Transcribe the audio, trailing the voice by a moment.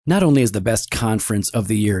Not only is the best conference of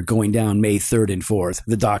the year going down May 3rd and 4th,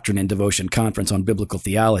 the Doctrine and Devotion Conference on Biblical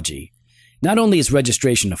Theology, not only is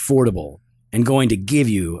registration affordable and going to give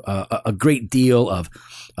you a great deal of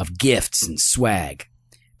gifts and swag,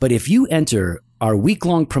 but if you enter our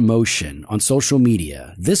week-long promotion on social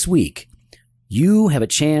media this week, you have a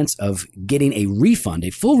chance of getting a refund, a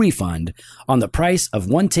full refund on the price of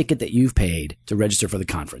one ticket that you've paid to register for the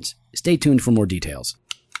conference. Stay tuned for more details.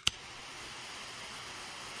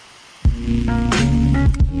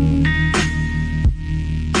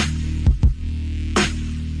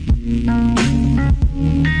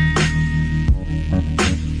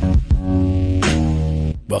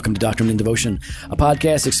 Welcome to Doctrine and Devotion, a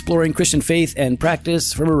podcast exploring Christian faith and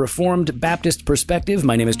practice from a Reformed Baptist perspective.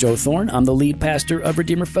 My name is Joe Thorne. I'm the lead pastor of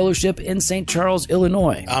Redeemer Fellowship in St. Charles,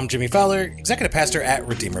 Illinois. I'm Jimmy Fowler, executive pastor at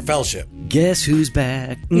Redeemer Fellowship. Guess who's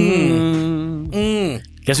back?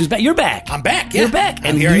 Guess who's back? You're back. I'm back, yeah. You're back.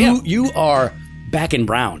 And here I am. You are back in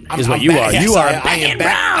brown, is what I'm you back, are. yes, You are I back am in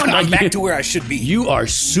back. brown. I'm back to where I should be. You are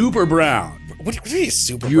super brown. What is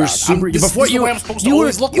super You're brown? super. This Before is you the were, way I'm supposed to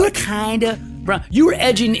always look you were like. kind of brown. You were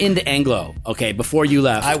edging into Anglo. Okay, before you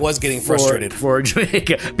left, I was getting frustrated. for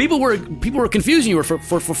Jamaica. People were confusing you for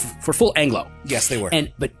full Anglo. Yes, they were.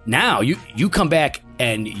 But now you come back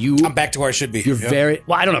and I'm back to where I should be. You're very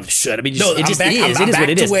well. I don't know if it should. I mean, No, it just I'm back, is. I'm It is back what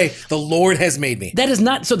it to is. the way the Lord has made me. That is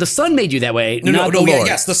not so. The Son made you that way. not the Lord.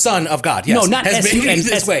 Yes, the Son of God. Yes, No, not has made me S-U-N,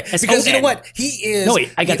 this way S-O-N. because you know what? He is. No,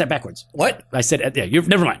 wait, I got that backwards. What? I said, yeah, you're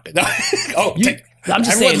never mind. Oh, I'm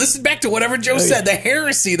just everyone, saying. listen back to whatever Joe said. The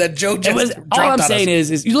heresy that Joe just dropped all I'm on saying us.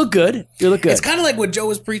 is you look good. You look good. It's kind of like what Joe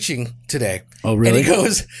was preaching today. Oh, really? And he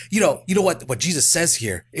goes, you know what Jesus says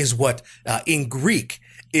here is what in Greek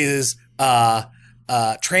is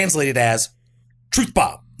translated as truth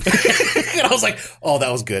bomb. And I was like, oh,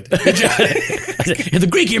 that was good. Good job. The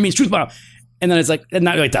Greek here means truth bomb. And then it's like,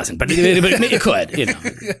 no, it doesn't, but it could, you know.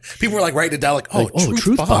 People were like writing it down like, oh,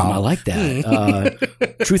 truth bomb. I like that.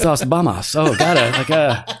 Truthos bombos. Oh, got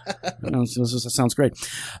it. Sounds great. So,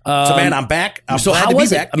 man, I'm back. I'm so glad how to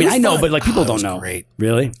was be it? back. I mean, It was I know, fun. but like people It don't was know. Great.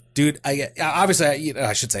 Really? Dude,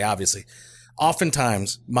 I should say obviously.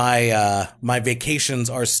 Oftentimes, my vacations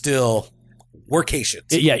are still workations.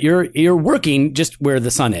 Yeah, you're working just where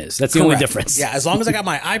the sun is. That's the only difference. Yeah, as long as I got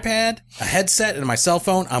my iPad, a headset, and my cell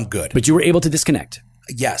phone, I'm good. But you were able to disconnect.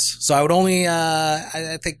 Yes. So I would only,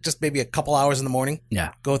 I think just maybe a couple hours in the morning.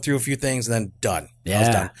 Yeah. Go through a few things and then done. Yeah. I was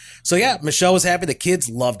done. So yeah, Michelle was happy. The kids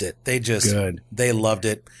loved it. They loved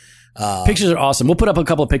it. Pictures are awesome. We'll put up a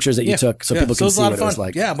couple of pictures that you took so people can it was see a lot what of it was fun.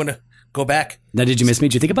 like. Yeah, I'm going to go back. Now, did you miss me?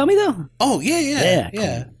 Did you think about me though? Oh, yeah.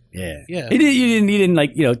 Cool. Yeah. Yeah. You didn't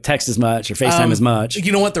like, text as much or FaceTime as much.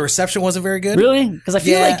 You know what? The reception wasn't very good. Really? Because I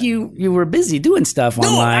feel Yeah. like you were busy doing stuff No,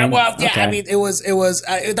 online. I mean, it was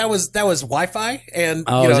that was Wi-Fi, and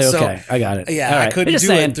Oh, is it? Okay. I got it. Yeah, All I right. couldn't Just do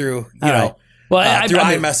saying. it through All right. Well, through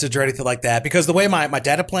I mean- iMessage or anything like that because the way my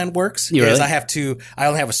data plan works You is really? I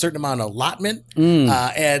only have a certain amount of allotment,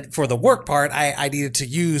 and for the work part, I needed to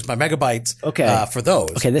use my megabytes for those.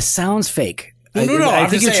 Okay, this sounds fake. No. I I'm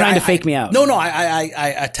think just you're saying, trying to fake me out. No,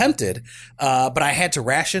 I attempted, but I had to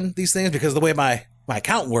ration these things because the way my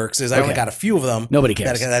account works is I only got a few of them. Nobody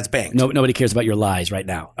cares. That's banked. Nobody cares about your lies right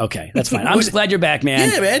now. Okay, that's fine. I'm just glad you're back,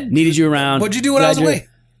 man. Yeah, man. Needed you around. What'd you do when I was Glad you're- away?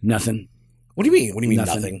 Nothing. What do you mean? What do you mean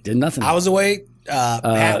nothing? Did nothing. I was away.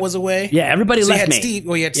 Pat was away. Yeah, everybody So left you had me. Steve.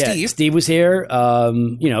 Well, you had Yeah, Steve. Steve was here.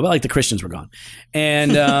 But like the Christians were gone,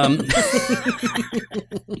 and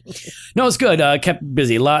no, it's good. Kept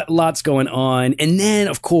busy. Lots going on, and then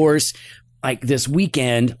of course, like this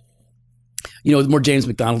weekend, more James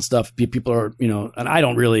McDonald stuff. People are, and I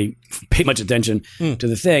don't really pay much attention to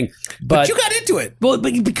the thing, But you got into it. well,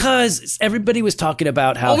 but because everybody was talking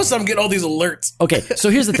about how All of a sudden, I'm getting all these alerts. Okay, so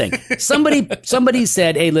here's the thing. Somebody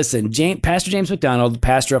said, "Hey, listen, Pastor James McDonald,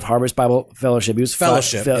 pastor of Harvest Bible Fellowship, he was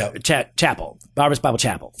Chapel, Harvest Bible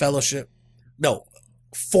Chapel, Fellowship. No,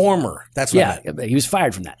 former. That's what I meant. he was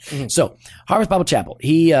fired from that. So Harvest Bible Chapel,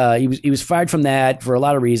 he was fired from that for a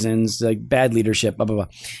lot of reasons, like bad leadership, blah blah blah.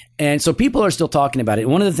 And so people are still talking about it.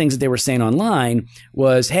 And one of the things that they were saying online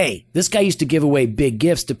was, "Hey, this guy used to give away big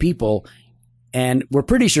gifts to people, and we're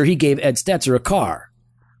pretty sure he gave Ed Stetzer a car."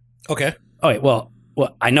 Okay. Okay, well,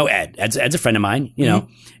 I know Ed. Ed's a friend of mine,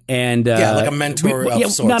 and like a mentor of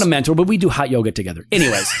sorts. Not a mentor, but we do hot yoga together.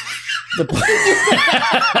 Anyways, I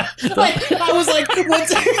was like,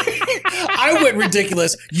 what's I went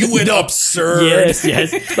ridiculous. You went absurd.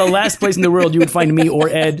 yes. The last place in the world you would find me or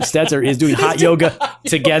Ed Stetzer is doing hot yoga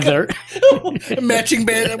together. matching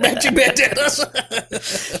bandanas.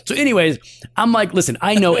 So, anyways, I'm like, listen,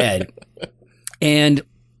 I know Ed, and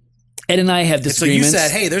Ed and I have And so you disagreements.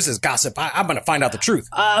 said, hey, there's this gossip. I'm going to find out the truth.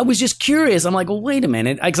 I was just curious. I'm like, well, wait a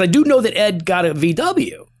minute. Because I do know that Ed got a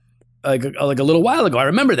VW like a little while ago. I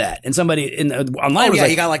remember that. And somebody online Oh, was yeah, like,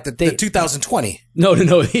 you got like the 2020. No.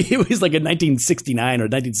 It was like a 1969 or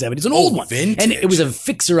 1970. It's an old one. vintage. And it was a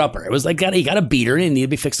fixer-upper. It was like, he got a beater and it needed to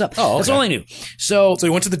be fixed up. Oh, That's okay. all I knew. So So he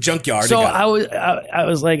went to the junkyard. So and got it. I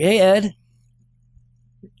was like, hey, Ed,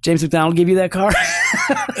 James McDonald gave you that car?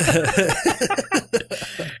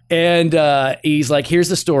 And he's like, here's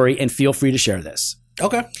the story and feel free to share this.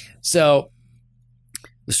 Okay. So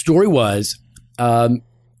the story was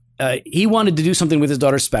he wanted to do something with his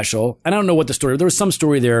daughter's special. And I don't know what the story. There was some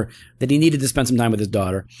story there that he needed to spend some time with his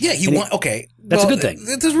daughter. Yeah, okay. That's a good thing.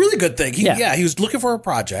 It's a really good thing. He Yeah. was looking for a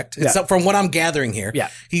project. It's Yeah. from what I'm gathering here. Yeah.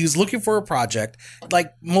 He was looking for a project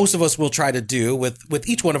like most of us will try to do with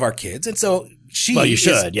each one of our kids. And so Well, you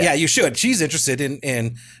should, yeah. you should. She's interested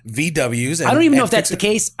in VWs. And, I don't even know and if that's the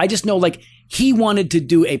case. I just know like he wanted to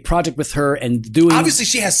do a project with her and doing. Obviously,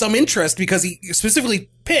 she has some interest because he specifically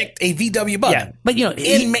picked a VW bug. Yeah, but you know,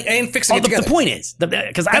 and fixing it together. The point is,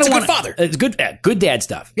 because I That's don't a want good father. It's good dad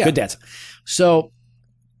stuff. Yeah. Good dad stuff. So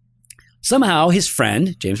somehow his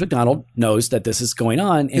friend James McDonald knows that this is going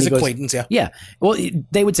on. And His he goes, acquaintance, yeah. Yeah. Well,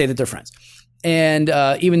 they would say that they're friends. And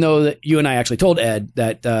even though that you and I actually told Ed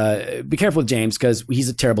that be careful with James because he's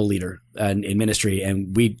a terrible leader in ministry,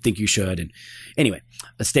 and we think you should. And anyway,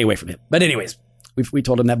 let's stay away from him. But anyways, we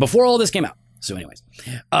told him that before all this came out. So anyways,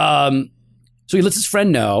 so he lets his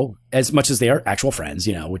friend know, as much as they are actual friends,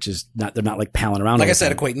 you know, which is not, they're not like palling around. Like all I the said,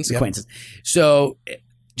 time. acquaintance. Yeah. Acquaintances. So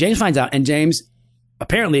James finds out, and James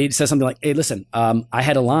apparently says something like, hey, listen, I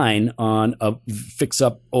had a line on a fix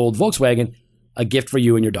up old Volkswagen, a gift for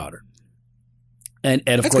you and your daughter. And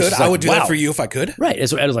Ed, of That's course, good. is I like, would do wow. that for you if I could. Right. And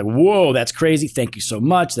so Ed was like, whoa, that's crazy. Thank you so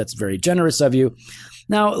much. That's very generous of you.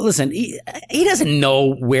 Now, listen, he doesn't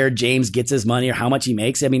know where James gets his money or how much he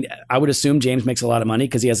makes. I mean, I would assume James makes a lot of money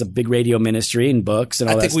because he has a big radio ministry and books and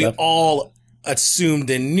all I that think we stuff. all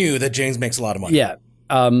assumed and knew that James makes a lot of money. Yeah.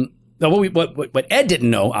 What Ed didn't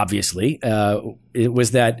know, obviously, it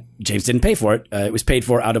was that James didn't pay for it. It was paid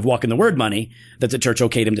for out of Walk in the Word money that the church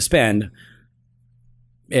okayed him to spend.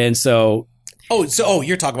 And so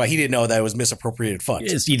You're talking about he didn't know that it was misappropriated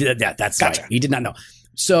funds. he did that. That's Gotcha. right. He did not know.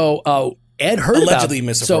 So Ed heard Allegedly about,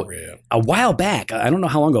 misappropriated. So a while back, I don't know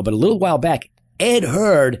how long ago, but a little while back, Ed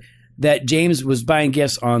heard that James was buying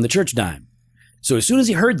gifts on the church dime. So as soon as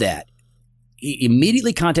he heard that, he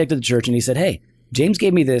immediately contacted the church and he said, "Hey, James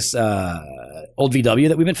gave me this old VW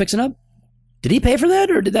that we've been fixing up. Did he pay for that,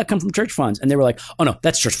 or did that come from church funds?" And they were like, "Oh no,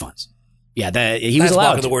 that's church funds." Yeah, he was That's allowed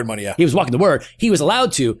Walk in to. the Word money, yeah. He was walking the word. He was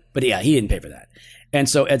allowed to, but yeah, he didn't pay for that. And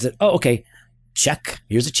so Ed said, "Oh, okay, check.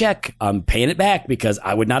 Here's a check. I'm paying it back because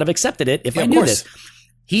I would not have accepted it if Yeah, I of knew course. this."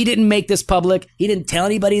 He didn't make this public. He didn't tell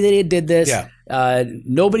anybody that he did this. Yeah.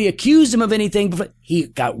 Nobody accused him of anything. Before. He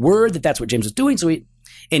got word that that's what James was doing.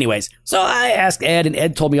 Anyways, so I asked Ed, and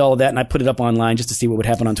Ed told me all of that, and I put it up online just to see what would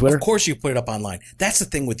happen on Twitter. Of course you put it up online. That's the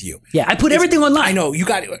thing with you. Yeah, I put everything online. I know.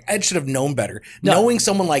 Ed should have known better. No. Knowing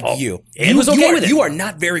someone like you. Ed was okay with it. You are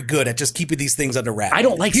not very good at just keeping these things under wraps. I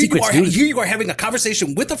don't like Here secrets, you are, dude. Here you are having a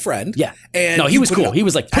conversation with a friend. Yeah. And no, he you was put cool. up. He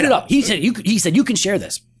was like, put I it know. up. He said you can share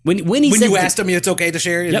this. When When said you asked him it's okay to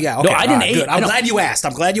share? Yep. Yeah, No, okay. I didn't- All right, good. I I'm don't- glad you asked.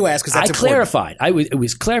 I'm glad you asked because I that's important. clarified. It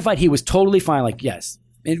was clarified. He was totally fine. Like, yes.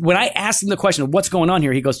 And when I asked him the question of what's going on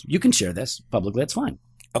here, he goes, "You can share this publicly. That's fine."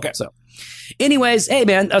 Okay. So, anyways, hey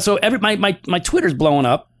man. So my Twitter's blowing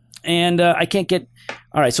up, and I can't get.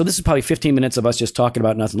 All right. So this is probably 15 minutes of us just talking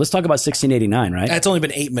about nothing. Let's talk about 1689, right? It's only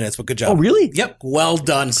been 8 minutes, but good job. Oh, really? Yep. Well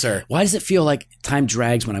done, sir. Why does it feel like time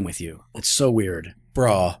drags when I'm with you? It's so weird,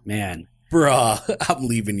 Bruh. man. I'm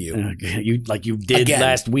leaving you. You did Again.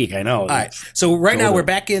 last week. I know. All right. So right now Totally. we're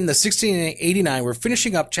back in the 1689. We're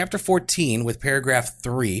finishing up chapter 14 with paragraph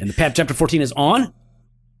 3. And the chapter 14 is on.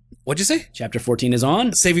 What'd you say? Chapter 14 is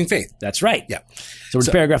on. Saving faith. That's right. Yeah. So we're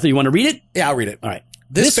in paragraph 3. You want to read it? Yeah, I'll read it. All right.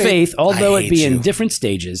 This This faith, although I it be hate in you. different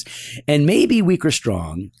stages and may be weak or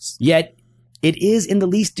strong, yet it is in the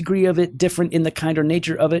least degree of it different in the kind or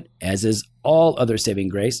nature of it, as is all other saving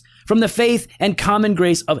grace, from the faith and common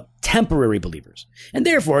grace of temporary believers. And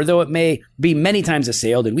therefore, though it may be many times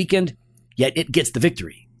assailed and weakened, yet it gets the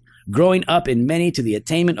victory, growing up in many to the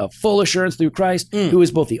attainment of full assurance through Christ, who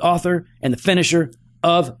is both the author and the finisher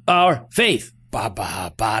of our faith.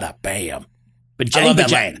 Ba-ba, bada, bam. I Bajang, love that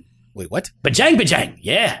bajang. line. Wait, what? Bajang, bajang.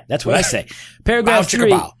 Yeah, that's what I say. Paragraph Bow, chicka, 3.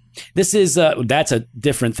 bow. This is, that's a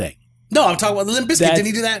different thing. No, I'm talking about the Limp Bizkit. That- Didn't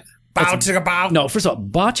he do that? Bow chicka bow. No, first of all,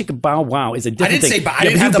 bow chicka bow wow is a different I didn't thing. say bow. I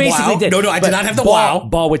didn't have the wow. No, I did not have the wow.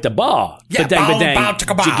 Ball with the ball. Yeah, bow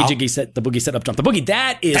chicka bow. Jiggy jiggy set the boogie set up jump the boogie.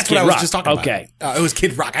 That's what Kid I was Rock. just talking Okay. about. It was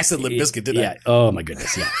Kid Rock. I said Limp Bizkit, didn't I? Oh my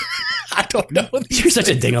goodness. Yeah. I don't know. You're such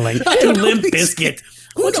a ding-a-ling. Limp Bizkit.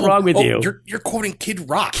 What's wrong with you? You're quoting Kid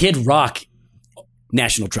Rock. Kid Rock,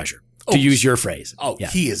 national treasure. To use your phrase. Oh, yeah.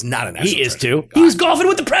 He is not a national treasure. He is too. He was golfing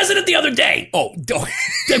with the president the other day. Oh, don't.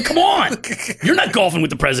 Come on. You're not golfing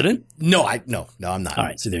with the president. No, I'm not. All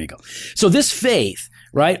right, so there you go. So this faith,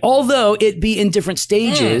 right, although it be in different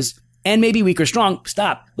stages and maybe weak or strong,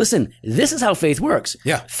 stop. Listen, this is how faith works.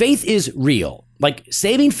 Yeah. Faith is real. Like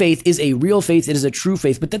saving faith is a real faith. It is a true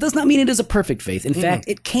faith, but that does not mean it is a perfect faith. In fact,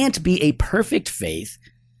 it can't be a perfect faith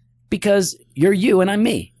because you're you and I'm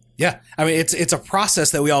me. Yeah. I mean, it's a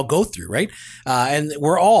process that we all go through, right? And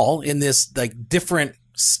we're all in this like different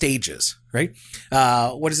stages, right?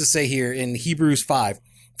 What does it say here in Hebrews 5?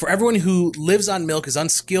 For everyone who lives on milk is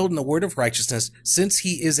unskilled in the word of righteousness, since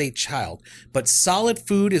he is a child. But solid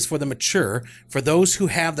food is for the mature, for those who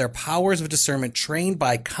have their powers of discernment trained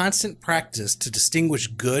by constant practice to distinguish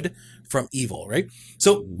good from evil, right?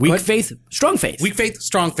 So weak faith, strong faith. Weak faith,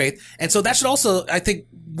 strong faith. And so that should also, I think,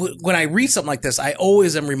 when I read something like this, I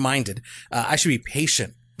always am reminded I should be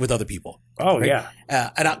patient with other people. Oh, right? yeah.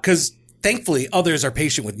 Because thankfully, others are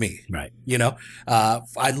patient with me. Right. You know,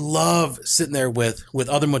 I love sitting there with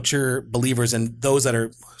other mature believers and those that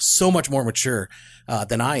are so much more mature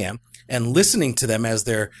than I am, and listening to them as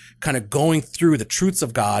they're kind of going through the truths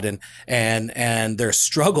of God and their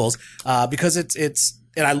struggles, because it's.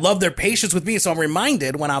 And I love their patience with me. So I'm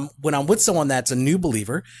reminded when I'm with someone that's a new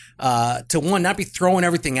believer, to one, not be throwing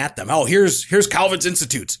everything at them. Oh, here's Calvin's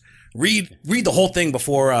Institutes. Read the whole thing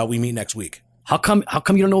before we meet next week. How come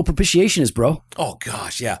you don't know what propitiation is, bro? Oh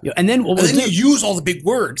gosh, yeah. And then you use all the big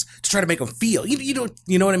words to try to make them feel.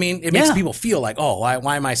 You know what I mean? It makes people feel like, oh,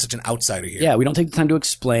 why am I such an outsider here? Yeah, we don't take the time to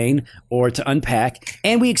explain or to unpack,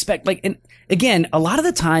 and we expect and again, a lot of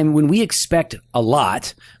the time when we expect a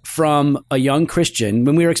lot from a young Christian,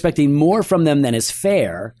 when we are expecting more from them than is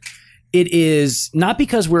fair, it is not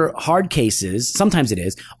because we're hard cases. Sometimes it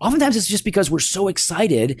is. Oftentimes it's just because we're so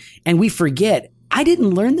excited and we forget. I didn't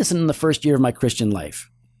learn this in the first year of my Christian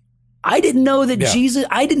life. I didn't know that Jesus,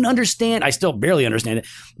 I didn't understand. I still barely understand it,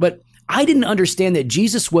 but I didn't understand that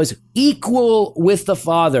Jesus was equal with the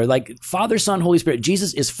Father, like Father, Son, Holy Spirit.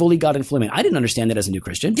 Jesus is fully God and fully man. I didn't understand that as a new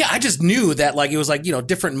Christian. Yeah, I just knew that like it was like,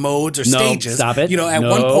 different modes or stages. Stop it. At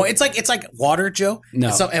one point it's like water, Joe.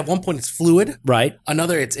 No. So at one point it's fluid. Right.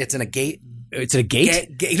 Another it's in a gate. It's a gate?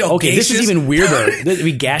 Okay, gaseous? This is even weirder.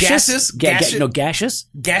 Gaseous? Gaseous? Gaseous?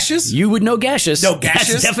 Gaseous? You would know gaseous. No, gaseous.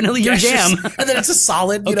 That's definitely your jam. And then it's a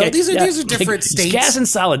solid. These are different states. Gas and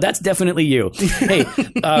solid. That's definitely you. Hey,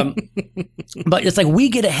 but it's like we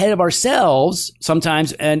get ahead of ourselves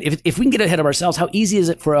sometimes. And if we can get ahead of ourselves, how easy is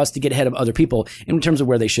it for us to get ahead of other people in terms of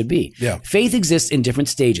where they should be? Yeah. Faith exists in different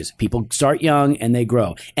stages. People start young and they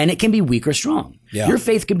grow. And it can be weak or strong. Yeah. Your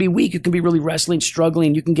faith can be weak. You can be really wrestling,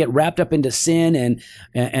 struggling. You can get wrapped up into sin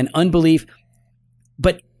and unbelief.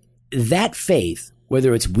 But that faith,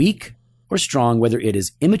 whether it's weak or strong, whether it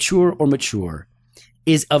is immature or mature,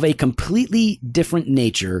 is of a completely different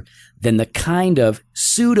nature than the kind of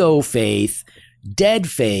pseudo faith, dead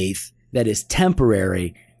faith that is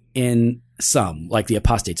temporary in some, like the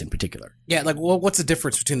apostates in particular. Yeah, like what's the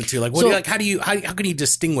difference between the two? Like, how can you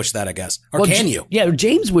distinguish that? I guess, or can you? Yeah,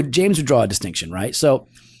 James would draw a distinction, right? So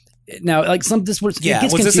now, like this was was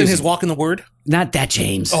confusing. this in his Walk in the Word? Not that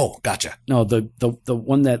James. Oh, gotcha. No, the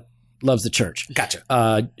one that loves the church. Gotcha.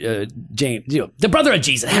 James, the brother of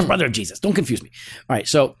Jesus, half brother of Jesus. Don't confuse me. All right,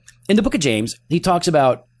 so in the book of James, he talks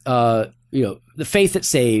about the faith that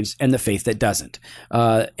saves and the faith that doesn't.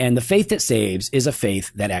 And the faith that saves is a faith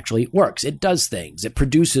that actually works. It does things. It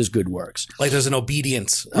produces good works. Like there's an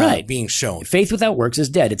obedience being shown. Faith without works is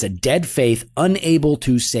dead. It's a dead faith, unable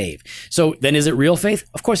to save. So then is it real faith?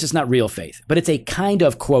 Of course it's not real faith, but it's a kind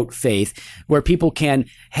of, quote, faith where people can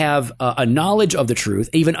have a knowledge of the truth,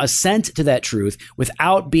 even assent to that truth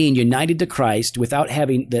without being united to Christ, without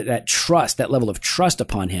having that trust, that level of trust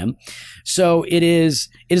upon him. So it is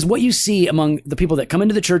what you see among the people that come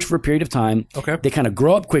into the church for a period of time. Okay. They kind of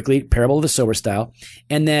grow up quickly, parable of the sower style.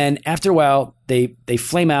 And then after a while, they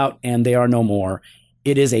flame out and they are no more.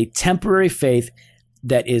 It is a temporary faith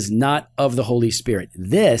that is not of the Holy Spirit.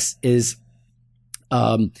 This is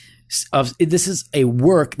a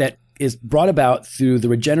work that is brought about through the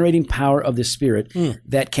regenerating power of the Spirit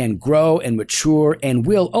that can grow and mature and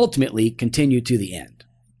will ultimately continue to the end.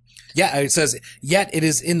 Yeah, it says, yet it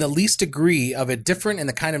is in the least degree of it different in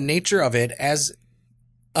the kind of nature of it as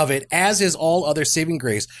of it, as is all other saving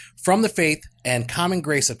grace from the faith and common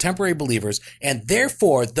grace of temporary believers. And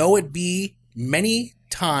therefore, though it be many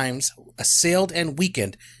times assailed and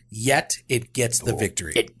weakened, yet it gets the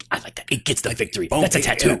victory. I like that. It gets the victory. boom, That's a it-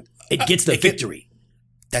 tattoo. It gets the victory.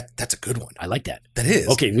 That's a good one. I like that. That is.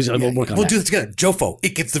 Okay, we'll work on We'll that. do this together. Jofo,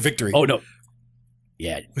 it gets the victory. Oh, no.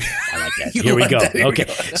 Yeah, I like that. You Here we like go. that? Here we Okay.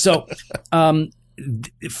 go. So,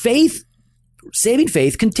 saving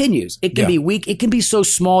faith continues. It can Yeah. be weak. It can be so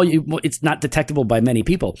small, it's not detectable by many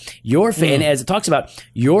people. Your faith, and as it talks about,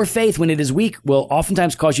 your faith, when it is weak, will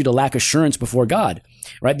oftentimes cause you to lack assurance before God,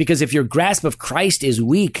 right? Because if your grasp of Christ is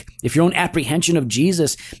weak, if your own apprehension of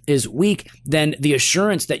Jesus is weak, then the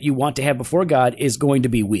assurance that you want to have before God is going to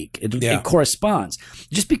be weak. It corresponds.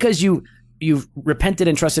 Just because you've repented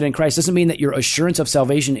and trusted in Christ doesn't mean that your assurance of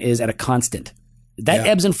salvation is at a constant. That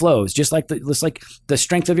ebbs and flows, just like the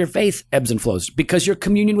strength of your faith ebbs and flows, because your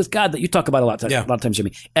communion with God that you talk about a lot of times,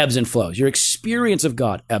 Jimmy, ebbs and flows. Your experience of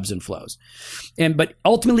God ebbs and flows, but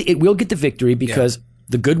ultimately it will get the victory because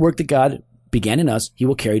the good work that God began in us, He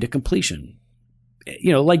will carry to completion.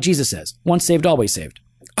 You know, like Jesus says, once saved, always saved.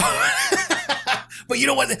 But you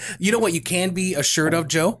know what? You know what you can be assured of,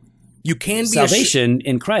 Joe? You can be Salvation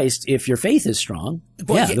in Christ if your faith is strong.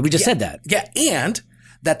 Well, We just said that. Yeah, and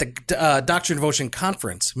that the Doctrine and Devotion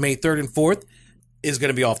Conference, May 3rd and 4th, is going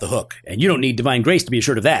to be off the hook. And you don't need divine grace to be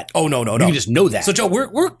assured of that. Oh, no. You can just know that. So, Joe, we're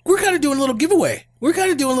kind of doing a little giveaway. We're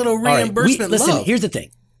kind of doing a little All right, reimbursement listen, love. here's the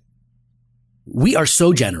thing. We are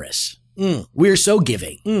so generous. We're so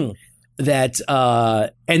giving that,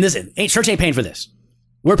 and listen, church ain't paying for this.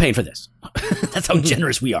 We're paying for this. That's how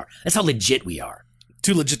generous we are. That's how legit we are.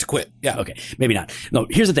 Too legit to quit. Yeah. Okay, maybe not. No,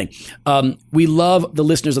 here's the thing. We love the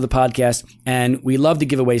listeners of the podcast, and we love to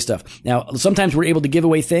give away stuff. Now, sometimes we're able to give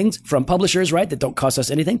away things from publishers, right, that don't cost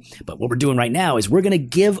us anything. But what we're doing right now is we're going to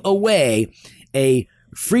give away a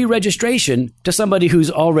free registration to somebody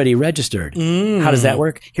who's already registered. How does that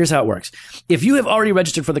work? Here's how it works. If you have already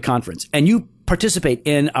registered for the conference and you participate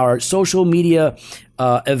in our social media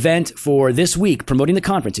event for this week promoting the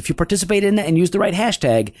conference, if you participate in that and use the right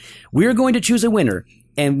hashtag, we're going to choose a winner.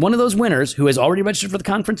 And one of those winners who has already registered for the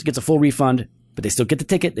conference gets a full refund, but they still get the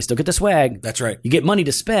ticket. They still get the swag. That's right. You get money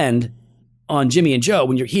to spend on Jimmy and Joe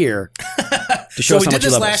when you're here. To show So us we how did much you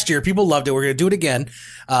this love last us. year. People loved it. We're going to do it again.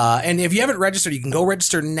 And if you haven't registered, you can go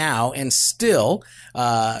register now and still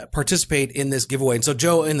participate in this giveaway. And so,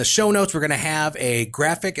 Joe, in the show notes, we're going to have a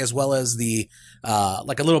graphic as well as the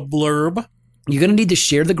like a little blurb. You're going to need to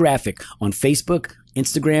share the graphic on Facebook,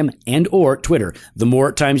 Instagram, and or Twitter. The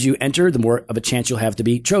more times you enter, the more of a chance you'll have to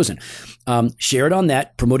be chosen. Share it on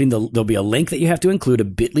that, promoting there'll be a link that you have to include, a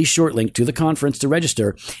bit.ly short link to the conference to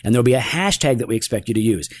register, and there'll be a hashtag that we expect you to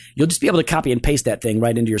use. You'll just be able to copy and paste that thing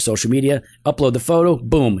right into your social media, upload the photo,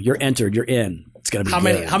 boom, you're entered, you're in. It's going to be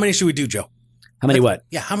good. How many should we do, Joe? How many what?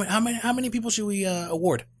 Yeah, how many people should we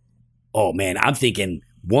award? Oh, man, I'm thinking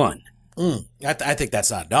one. I think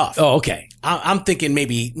that's not enough. Oh, okay. I'm thinking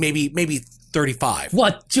maybe 35.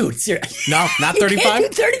 What? Dude, seriously. No, not You can't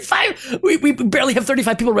 35? do 35? We barely have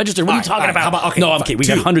 35 people registered. What are you talking about? How about- okay, no, I'm fine. kidding. We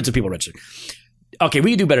got 2. hundreds of people registered. Okay,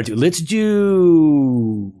 we can do better too. Let's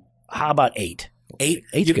do, how about 8? 8?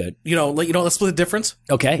 8's good. Let's split the difference.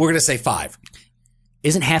 Okay. We're going to say 5.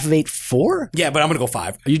 Isn't half of 8 4? Yeah, but I'm going to go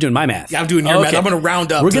 5. Are you doing my math? Yeah, I'm doing your math. I'm going to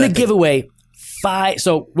round up. We're to going that to give away 5.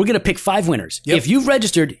 So we're going to pick 5 winners. Yep. If you've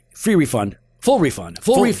registered, free refund. Full refund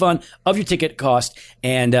of your ticket cost.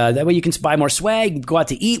 And that way you can buy more swag, go out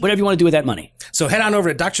to eat, whatever you want to do with that money. So head on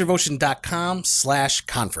over to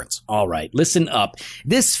drdevotion.com/conference. All right, listen up.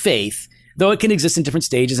 This faith, though it can exist in different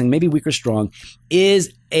stages and maybe weak or strong,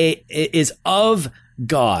 is of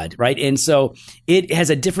God, right? And so it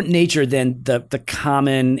has a different nature than the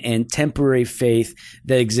common and temporary faith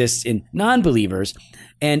that exists in non-believers.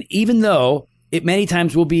 And even though it many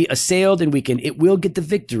times will be assailed and weakened, it will get the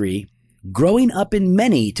victory, growing up in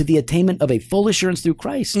many to the attainment of a full assurance through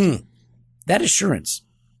Christ. That assurance.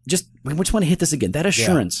 We just want to hit this again. That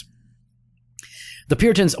assurance. The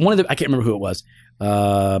Puritans, I can't remember who it was,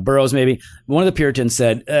 Burroughs maybe. One of the Puritans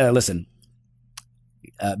said, listen,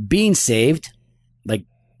 being saved,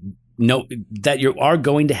 know that you are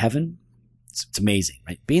going to heaven. It's amazing,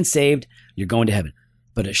 right? Being saved, you're going to heaven.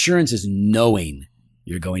 But assurance is knowing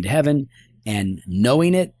you're going to heaven, and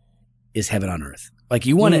knowing it is heaven on earth. Like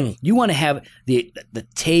you want to have the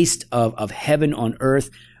taste of heaven on earth.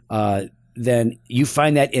 Then you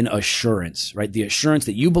find that in assurance, right? The assurance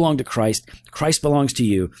that you belong to Christ, Christ belongs to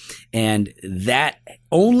you, and that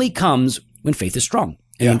only comes when faith is strong.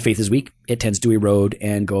 And when faith is weak, it tends to erode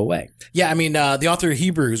and go away. Yeah, I mean, the author of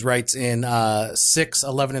Hebrews writes in 6,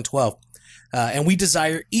 11, and 12, and we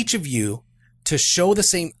desire each of you to show the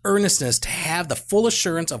same earnestness, to have the full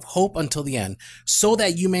assurance of hope until the end, so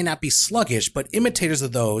that you may not be sluggish, but imitators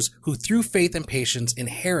of those who through faith and patience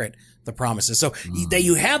inherit the promises. So that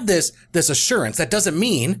you have this assurance, that doesn't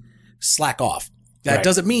mean slack off. That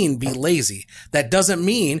doesn't mean be lazy. That doesn't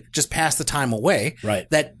mean just pass the time away. Right.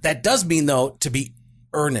 That does mean, though, to be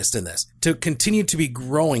earnest in this, to continue to be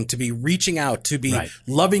growing, to be reaching out, to be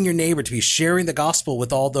loving your neighbor, to be sharing the gospel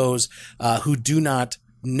with all those who do not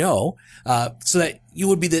know, so that you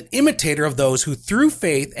would be the imitator of those who through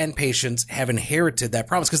faith and patience have inherited that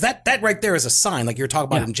promise. Because that right there is a sign, like you were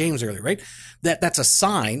talking about in James earlier, right? That's a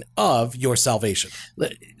sign of your salvation.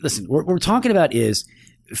 Listen, what we're talking about is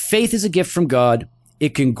faith is a gift from God.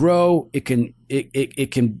 It can grow. It can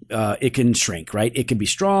shrink, right? It can be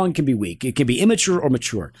strong. It can be weak. It can be immature or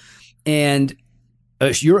mature. And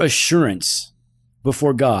your assurance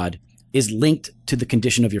before God is linked to the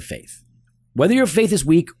condition of your faith. Whether your faith is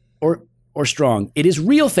weak or strong, it is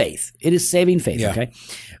real faith. It is saving faith. Okay.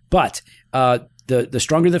 But, the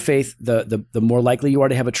stronger the faith, the more likely you are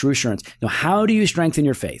to have a true assurance. Now, how do you strengthen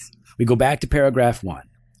your faith? We go back to paragraph 1.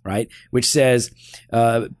 Right, which says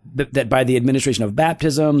that by the administration of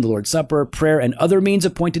baptism, the Lord's Supper, prayer, and other means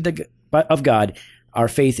appointed of God, our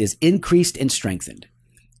faith is increased and strengthened.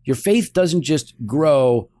 Your faith doesn't just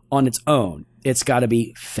grow on its own. It's got to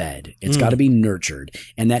be fed. It's got to be nurtured.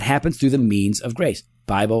 And that happens through the means of grace.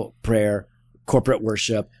 Bible, prayer, corporate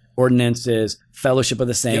worship, ordinances, fellowship of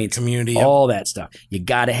the saints, community, all that stuff. You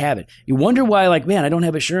got to have it. You wonder why, like, man, I don't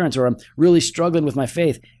have assurance, or I'm really struggling with my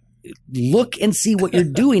faith. Look and see what you're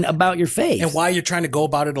doing about your faith. And why you're trying to go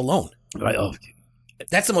about it alone. Right. Oh.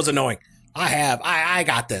 That's the most annoying. I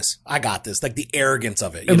got this. Like the arrogance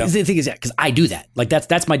of it. You know? The thing is that because I do that. Like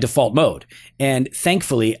that's my default mode. And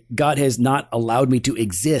thankfully, God has not allowed me to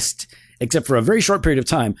exist except for a very short period of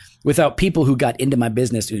time without people who got into my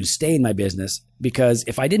business, who stay in my business. Because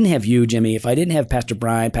if I didn't have you, Jimmy, if I didn't have Pastor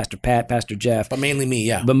Brian, Pastor Pat, Pastor Jeff. But mainly me,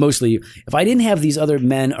 yeah. But mostly you. If I didn't have these other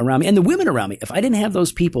men around me and the women around me, if I didn't have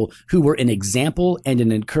those people who were an example and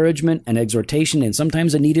an encouragement, an exhortation, and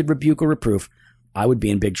sometimes a needed rebuke or reproof, I would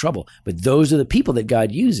be in big trouble. But those are the people that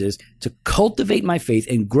God uses to cultivate my faith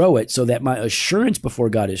and grow it so that my assurance before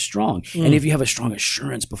God is strong. And if you have a strong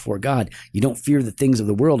assurance before God, you don't fear the things of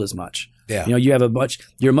the world as much. Yeah. You know,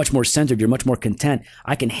 you're much more centered. You're much more content.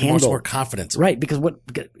 I can handle much more confidence. Right.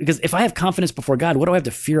 Because if I have confidence before God, what do I have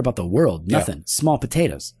to fear about the world? Nothing. Yeah. Small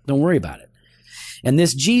potatoes. Don't worry about it. And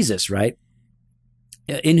this Jesus, right?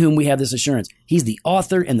 In whom we have this assurance. He's the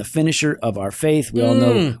author and the finisher of our faith. We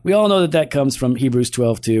all know that comes from Hebrews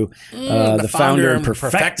 12:2, the founder and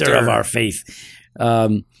perfecter of our faith.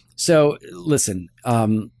 So listen,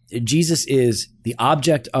 Jesus is the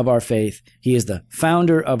object of our faith. He is the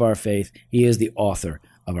founder of our faith. He is the author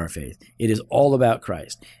of our faith. It is all about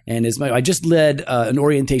Christ. And I just led an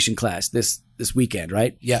orientation class this weekend,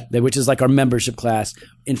 right? Yeah. Which is like our membership class,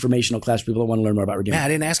 informational class for people that want to learn more about Redeemer. Man, I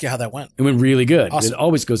didn't ask you how that went. It went really good. Awesome. It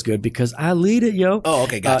always goes good because I lead it, yo. Oh,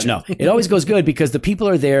 okay, gotcha. No, it always goes good because the people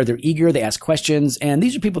are there, they're eager, they ask questions, and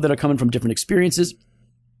these are people that are coming from different experiences,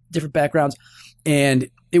 different backgrounds. And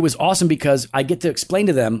it was awesome because I get to explain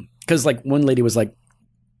to them, because like one lady was like,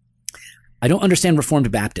 I don't understand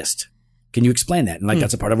Reformed Baptist. Can you explain that? And like,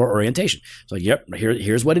 that's a part of our orientation. So yep,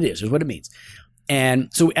 here's what it is. Here's what it means. And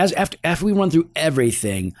so after we run through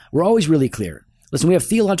everything, we're always really clear. Listen, we have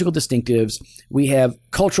theological distinctives. We have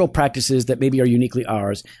cultural practices that maybe are uniquely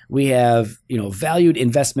ours. We have, valued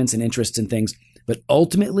investments and interests and things. But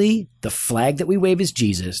ultimately, the flag that we wave is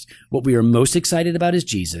Jesus. What we are most excited about is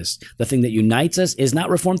Jesus. The thing that unites us is not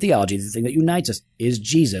Reformed theology. The thing that unites us is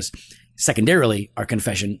Jesus. Secondarily, our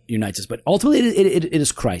confession unites us, but ultimately it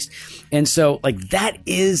is Christ. And so like that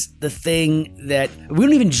is the thing that we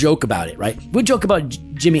don't even joke about it, right? We joke about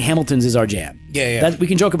Jimmy Hamilton's is our jam. Yeah. We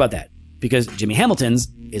can joke about that because Jimmy Hamilton's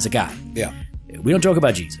is a guy. Yeah. We don't joke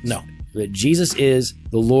about Jesus. No. But Jesus is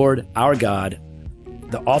the Lord, our God,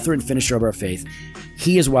 the author and finisher of our faith.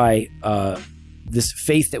 He is why this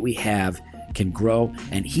faith that we have can grow,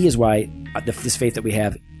 and he is why this faith that we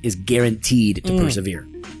have is guaranteed to persevere.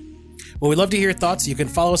 Well, we'd love to hear your thoughts. You can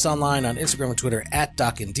follow us online on Instagram and Twitter at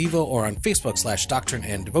DocAndDevo or on Facebook /Doctrine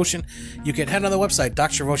and Devotion. You can head on the website,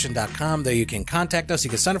 DoctrineDevotion.com. There you can contact us.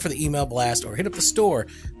 You can sign up for the email blast or hit up the store,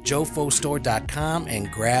 JoeFoStore.com,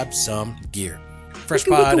 and grab some gear. Fresh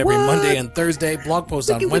pod every Monday and Thursday, blog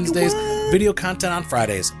posts on Wednesdays, video content on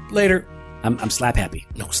Fridays. Later. I'm slap happy.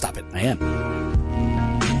 No, stop it. I am.